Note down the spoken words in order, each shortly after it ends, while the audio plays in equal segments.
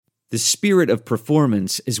The spirit of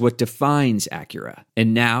performance is what defines Acura.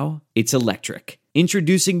 And now, it's electric.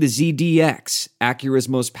 Introducing the ZDX, Acura's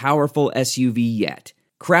most powerful SUV yet.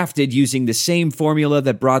 Crafted using the same formula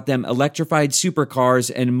that brought them electrified supercars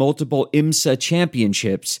and multiple IMSA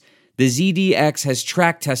championships, the ZDX has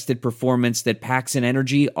track-tested performance that packs an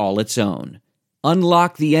energy all its own.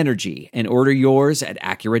 Unlock the energy and order yours at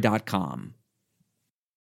Acura.com.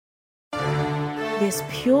 This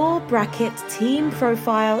Pure Bracket team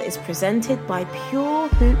profile is presented by Pure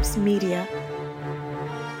Hoops Media.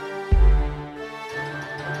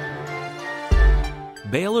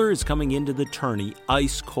 Baylor is coming into the tourney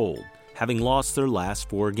ice cold, having lost their last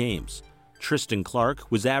 4 games. Tristan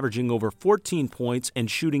Clark was averaging over 14 points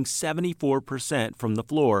and shooting 74% from the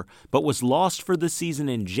floor, but was lost for the season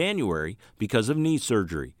in January because of knee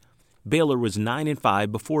surgery. Baylor was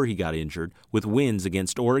 9-5 before he got injured, with wins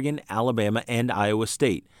against Oregon, Alabama, and Iowa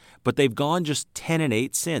State, but they've gone just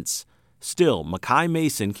 10-8 since. Still, Makai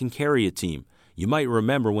Mason can carry a team. You might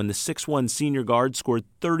remember when the 6'1 senior guard scored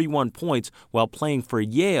 31 points while playing for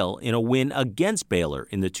Yale in a win against Baylor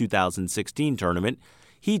in the 2016 tournament.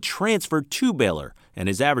 He transferred to Baylor and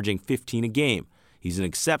is averaging 15 a game. He's an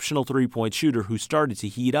exceptional three-point shooter who started to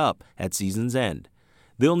heat up at season's end.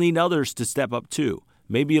 They'll need others to step up too.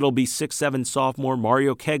 Maybe it'll be 6'7 sophomore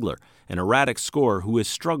Mario Kegler, an erratic scorer who has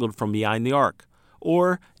struggled from behind the arc.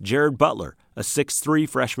 Or Jared Butler, a 6'3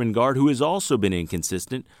 freshman guard who has also been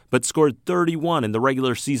inconsistent, but scored 31 in the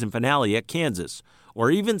regular season finale at Kansas.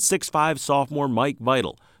 Or even 6'5 sophomore Mike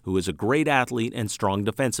Vital, who is a great athlete and strong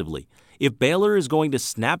defensively. If Baylor is going to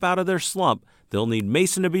snap out of their slump, they'll need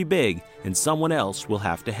Mason to be big, and someone else will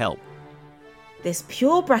have to help. This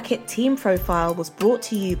Pure Bracket team profile was brought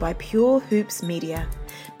to you by Pure Hoops Media.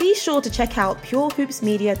 Be sure to check out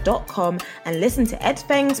purehoopsmedia.com and listen to Ed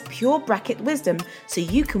Feng's Pure Bracket wisdom so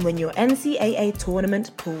you can win your NCAA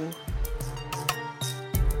tournament pool.